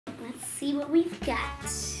see what we've got.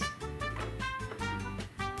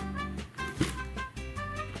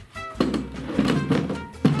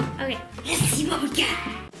 Okay, let's see what we got.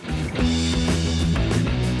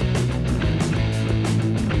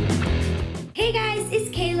 Hey guys,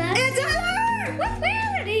 it's Kayla. And Tyler! With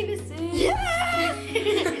We're the Davises. Yeah!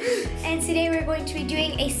 And today we're going to be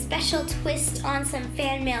doing a special twist on some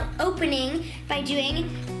fan mail opening by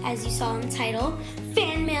doing, as you saw in the title,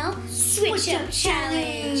 Fan Mail Switch Up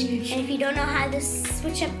Challenge. And if you don't know how this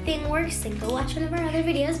switch up thing works, then go watch one of our other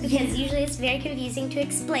videos because usually it's very confusing to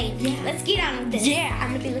explain. Yeah. Let's get on with this. Yeah.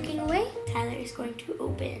 I'm going to be looking away. Tyler is going to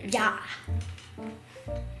open. Yeah.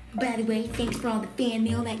 By the way, thanks for all the fan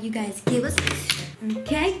mail that you guys give us.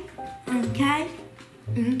 Okay. Okay.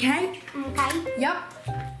 Okay. Okay. Yep.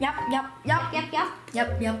 Yep. Yep. Yep. Yep, yep.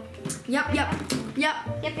 Yep. Yep. Yep. Yep. Yep. Yep, yep.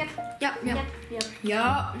 Yep. Yep, Yep. yep.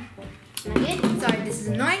 Yep. Am I good? Sorry, this is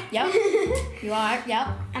annoying. Yep. You are. Yep.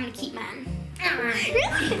 I'm going to keep mine.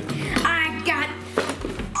 I got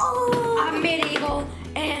a medieval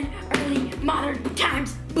and early modern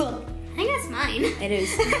times book. I think that's mine. It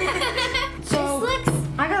is. So, this looks...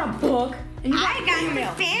 I got a book. And you I got fan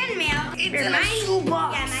mail. the fan mail. It's in a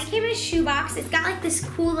shoebox. Yeah, mine came in a shoebox. It's got like this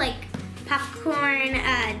cool like popcorn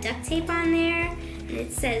duct tape on there. And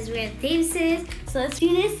it says We're the Davises. So let's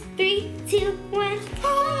do this. 3, 2, 1.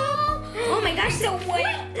 Oh my gosh, so what?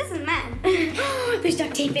 This is mine. There's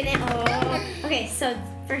duct tape in it. Oh. Okay, so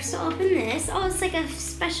first I'll open this. Oh, it's like a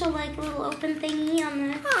special like little open thingy on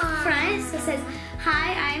the front. So it says,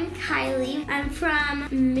 hi, I'm Kylie. I'm from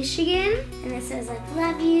Michigan. And it says like,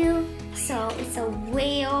 love you. So it's a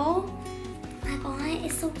whale. Like on it,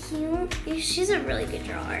 it's so cute. She's a really good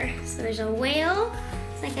drawer. So there's a whale.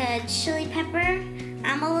 It's like a chili pepper.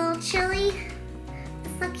 I'm a little chili.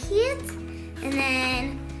 It's so cute. And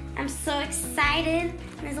then I'm so excited.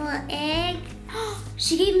 There's a little egg.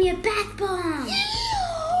 She gave me a bath bomb.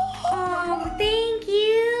 Oh, thank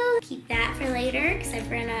you. Keep that for later because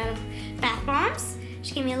I've run out of bath bombs.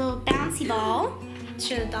 She gave me a little bouncy ball. I'm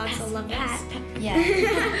sure the dogs will love that. Yeah.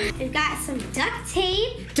 We've got some duct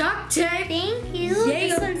tape. Duct tape. Thank you. Yeah.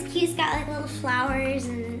 This one's cute. It's got like little flowers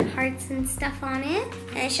and hearts and stuff on it.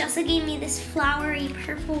 And she also gave me this flowery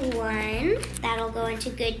purple one. That'll go into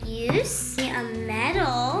good use. A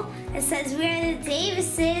medal that says We're the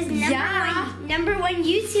Davises. Number one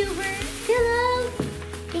YouTuber. Pillow.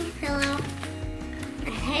 Pink pillow. A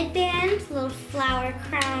headband. Little flower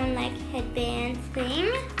crown like headband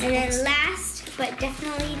thing. And then last but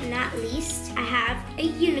definitely not least, I have a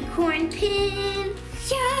unicorn pin.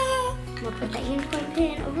 Yeah! We'll put that unicorn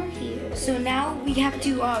pin over here. So now we have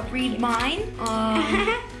to read mine.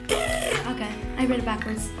 Okay, I read it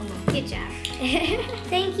backwards. Good job.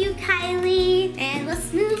 Thank you, Kylie. And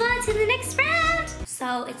let's move on to the next round.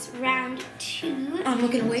 So it's round 2. I'm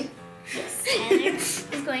looking away. Yes, Tyler is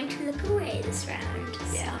going to look away this round.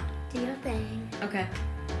 Yeah. So do your thing. Okay.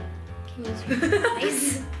 Can you use your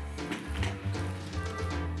eyes?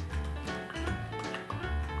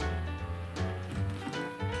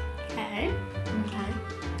 Okay. Okay.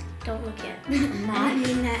 Don't look yet. I'm not. I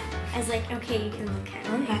mean that as like, okay, you can look at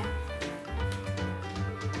it. Okay.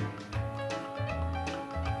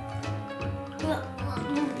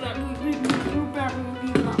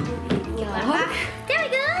 There we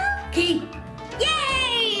go! Key.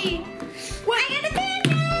 Yay! What? I got a fan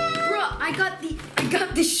mail! Bro, I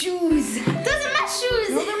got the shoes. Those are my shoes!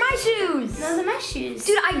 Those are my shoes. Those are my shoes.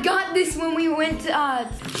 Dude, I got this when we went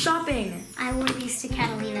shopping. I wore these to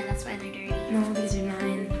Catalina, that's why they're dirty. No, these are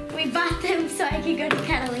mine. We bought them so I could go to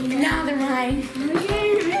Catalina. Now they're mine.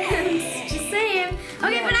 Just saying.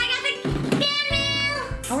 Okay, Yeah. but I got the fan mail!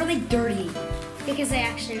 How are they dirty? Because I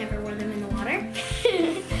actually never wore them in the water.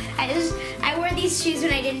 I wore these shoes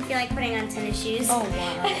when I didn't feel like putting on tennis shoes. Oh,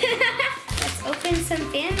 wow. Let's open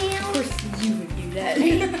some fan mail. Of course you would do that.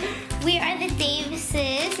 We are the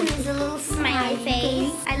Davises, and there's a little smiley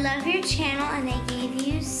face. I love your channel, and I gave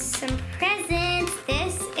you some presents.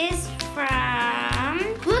 This is from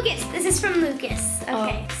Lucas. This is from Lucas.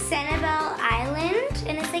 Okay. Sanibel Island,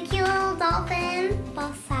 and it's a cute little dolphin,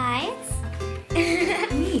 both sides.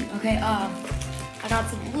 Neat. Okay, I got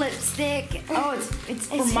some lipstick. Oh, it's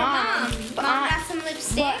for It's Mom. Mom got some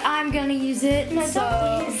lipstick. But I'm gonna use it. No, so.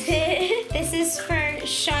 don't use it. This is for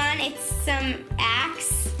Sean. It's some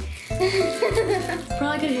Axe.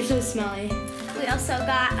 Probably because you're so smelly. We also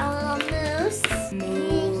got a little moose.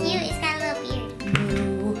 Moo. Cute. It's got a little beard.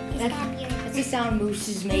 Moo. It's got a beard. That's the sound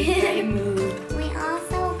mooses make, right? Moo. We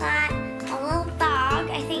also got a little dog.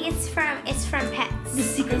 I think it's from Pets. The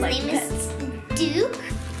secret His like name pets. is Duke.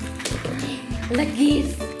 Like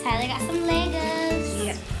these. Tyler got some Legos.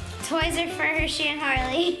 Yeah. Toys are for Hershey and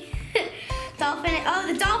Harley. Dolphin. Oh,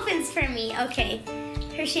 the dolphin's for me. Okay.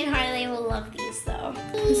 Hershey and Harley will love these though.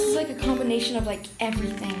 This is like a combination of like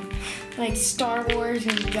everything. Like Star Wars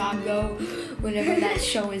and Jago, whatever that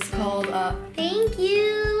show is called. Thank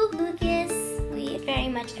you, Lucas. We very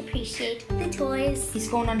much appreciate the toys. He's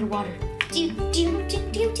going underwater.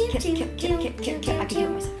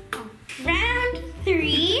 Round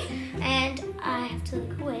 3, and I have to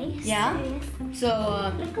look away. Yeah?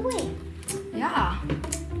 So, Look away. yeah.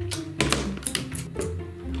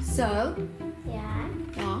 So, Yeah.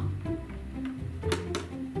 yeah.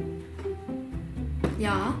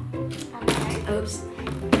 Yeah. Okay. Oops.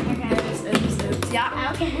 Oops.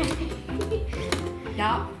 Yeah. Okay.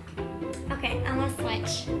 Yeah. Okay, I'm gonna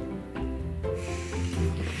switch.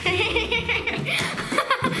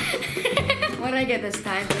 What did I get this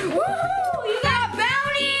time? Woohoo! You got a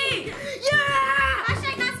bounty! Yeah!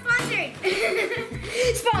 Hashtag not sponsored.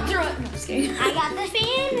 Sponsor us. No, just kidding. I got the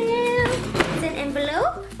fan mail. It's an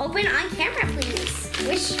envelope. Open on camera, please.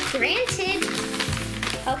 Wish granted.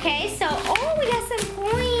 Okay, so, oh, we got some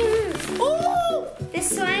coins. Oh!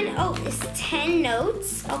 This one, oh, is 10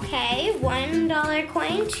 notes. Okay, $1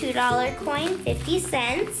 coin, $2 coin, 50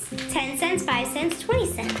 cents, 10 cents, 5 cents, 20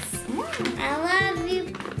 cents. I love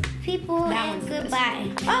you people and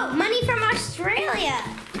goodbye. Oh, money from Australia.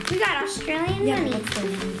 We got Australian money.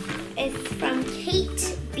 It's from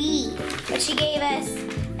Kate B. But she gave us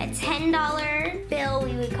a $10 bill,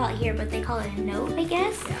 we would call it here, but they call it a note, I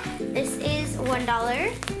guess. This is $1,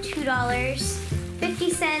 $2, 50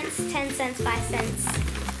 cents, 10 cents, 5 cents,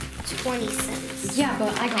 20 cents. Yeah,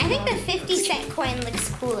 but I think the 50-cent coin looks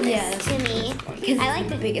coolest to me. I like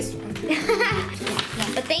the biggest one.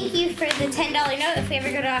 But thank you for the $10 note. If we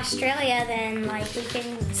ever go to Australia, then like we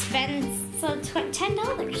can spend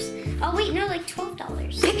 $10. Oh wait, no, like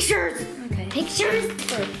 $12. Pictures! Okay. Pictures?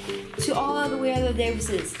 To all of the We Are the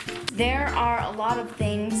Davises, there are a lot of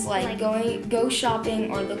things like go shopping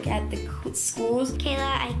or look at the schools. Kayla,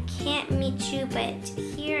 I can't meet you, but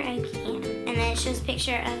here I can. And then it shows a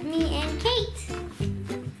picture of me and Kate.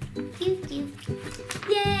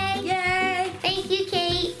 Yay! Yay! Thank you,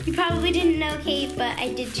 Kate. You probably didn't know Kate, but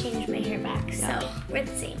I did change my hair back, so we're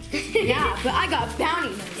the same. Yeah, but I got bounty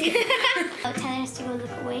money. Oh, Tyler has to go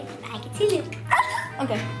look away. I get to look.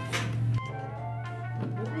 Okay.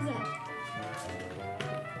 What was that?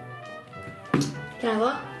 Can I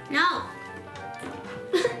look? No.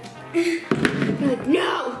 No!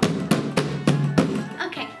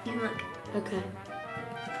 Okay, you can look. Okay.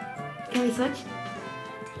 Can we switch?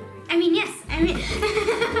 I mean, yes. I mean,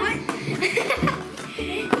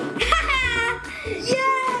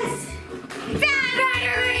 Yes!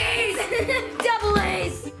 batteries! Double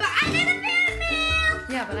A's! But I did a fan mail!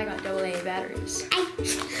 Yeah, but I got double A batteries.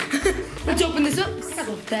 Let's open this up. I got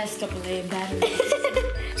the best double A batteries.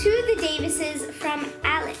 To the Davises from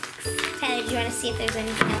Alex. Tyler, do you want to see if there's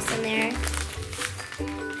anything else in there?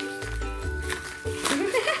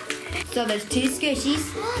 So there's 2 squishies.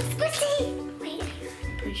 Squishy! Wait.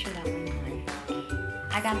 Pretty sure that one's mine.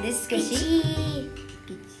 I got this squishy.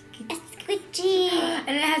 A squishy.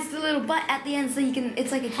 And it has the little butt at the end so you can,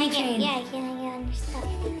 it's like a keychain. Yeah, I can hang it on your stuff.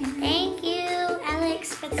 Thank you,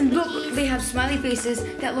 Alex, for the And look, squishies. they have smiley faces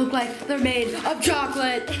that look like they're made of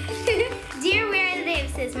chocolate. Dear We Are the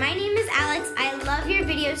Davises, my name is Alex. I love your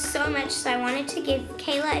videos so much, so I wanted to give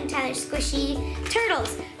Kayla and Tyler squishy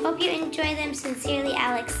turtles. Hope you enjoy them. Sincerely,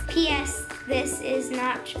 Alex. P.S. This is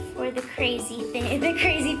not for the crazy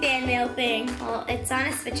fan mail thing. Well, it's on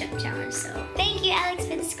a switch up challenge, so thank you, Alex,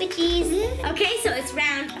 for the squishies. Okay, so it's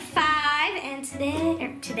round 5, and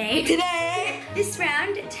today, this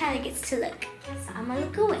round, Tyler gets to look. So I'm gonna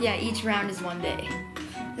look away. Yeah, each round is 1 day.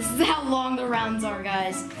 This is how long the rounds are,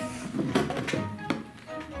 guys.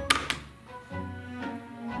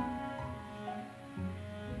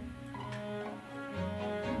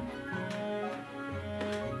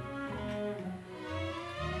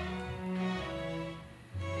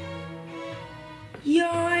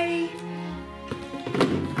 Yay!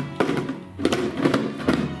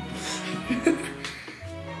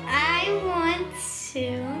 I want to.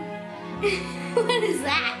 What is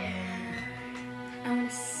that? I want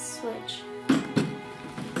to switch.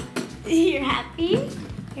 You're happy?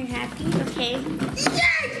 You're happy? Okay.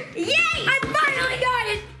 Yay! Yay! I finally got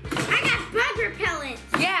it! I got bug repellent.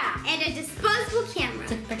 Yeah! And a disposable camera.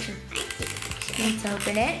 Take a picture. Let's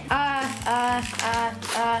open it.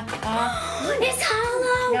 It's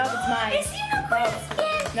hollow. Nope, it's mine. It's unicorn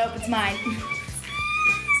skin. Nope, it's mine.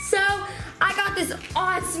 So, I got this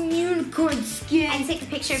awesome unicorn skin. I take a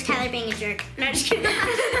picture of Tyler being a jerk. No, just kidding.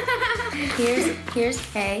 Here's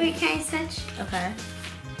hey. Wait, can I switch? Okay.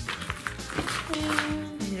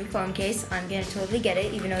 phone case. I'm gonna totally get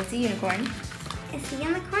it, even though it's a unicorn. It's a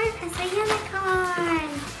unicorn. It's a unicorn.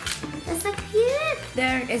 That's so cute.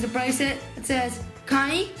 There is a bracelet. It says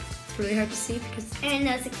Connie. It's really hard to see because. And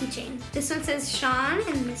that's a keychain. This one says Sean,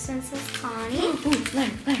 and this one says Connie. Ooh,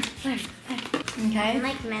 letter. Okay. I'm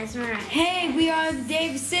like mesmerized. Hey, we are the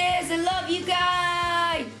Davises. I love you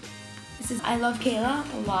guys. I love Kayla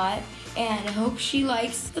a lot, and I hope she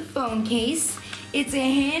likes the phone case. It's a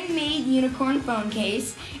handmade unicorn phone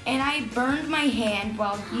case, and I burned my hand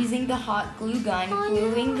while using the hot glue gun,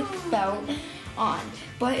 gluing the belt on.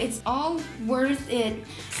 But it's all worth it.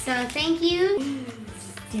 So thank you.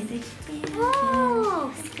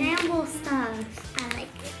 Oh, scramble stuff. I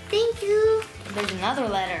like it. Thank you. There's another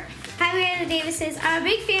letter. Hi, we are the Davises. I'm a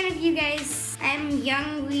big fan of you guys. I'm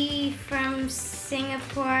Young Wee from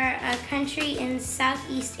Singapore, a country in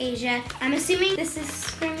Southeast Asia. I'm assuming this is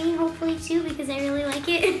for me, hopefully too, because I really like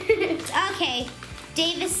it. Okay,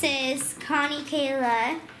 Davises, Connie,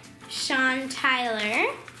 Kayla, Sean,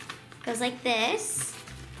 Tyler. Goes like this.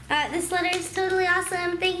 This letter is totally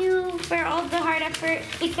awesome. Thank you for all the hard effort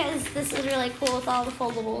because this is really cool with all the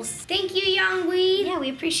foldables. Thank you, Young Wee. Yeah, we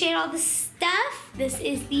appreciate all the stuff. This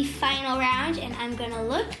is the final round, and I'm gonna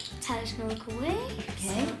look. Tyler's gonna look away.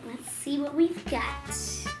 Okay. So let's see what we've got.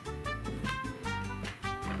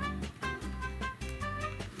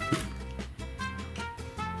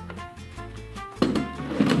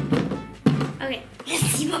 Okay, let's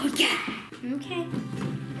see what we got. Okay.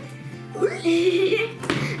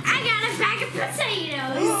 I got a bag of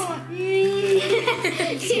potatoes.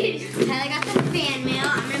 Tyler got the fan mail.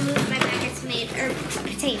 I'm gonna move my bag of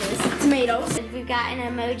potatoes. Tomatoes. We've got an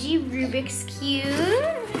emoji, Rubik's Cube.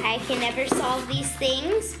 I can never solve these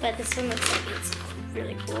things, but this one looks like it's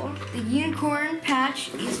really cool. The unicorn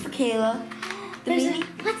patch is for Kayla. There's a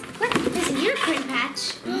unicorn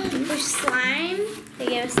patch. There's slime. They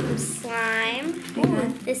gave us some slime. Okay.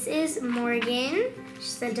 This is Morgan. She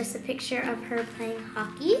sent us a picture of her playing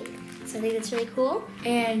hockey. So I think that's really cool.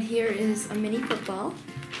 And here is a mini football.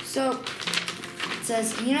 So it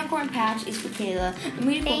says unicorn patch is for Kayla. The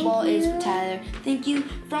mini football is for Tyler. Thank you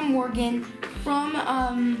from Morgan from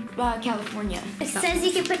California. It says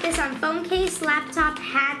you can put this on phone case, laptop,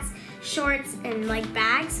 hats, shorts, and like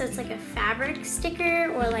bags. So it's like a fabric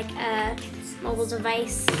sticker or like a mobile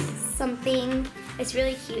device something. It's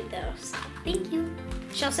really cute though. So thank you.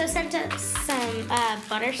 She also sent us some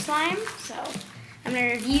butter slime, so I'm gonna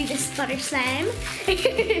review this butter slime.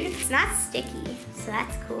 It's not sticky, so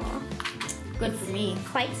that's cool. Good for me.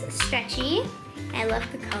 Quite stretchy. I love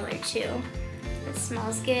the color too. It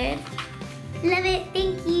smells good. Love it,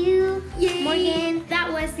 thank you. Yay. Morgan,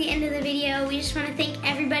 that was the end of the video. We just want to thank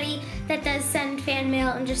everybody that does send fan mail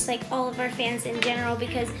and just like all of our fans in general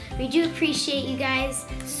because we do appreciate you guys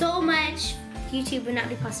so much. YouTube would not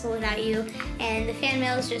be possible without you, and the fan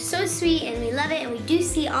mail is just so sweet and we love it, and we do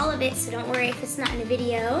see all of it, so don't worry if it's not in a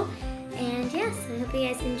video. And yes, I hope you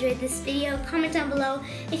guys enjoyed this video. Comment down below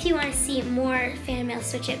if you want to see more fan mail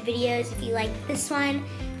switch up videos, if you like this one,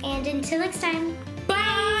 and until next time,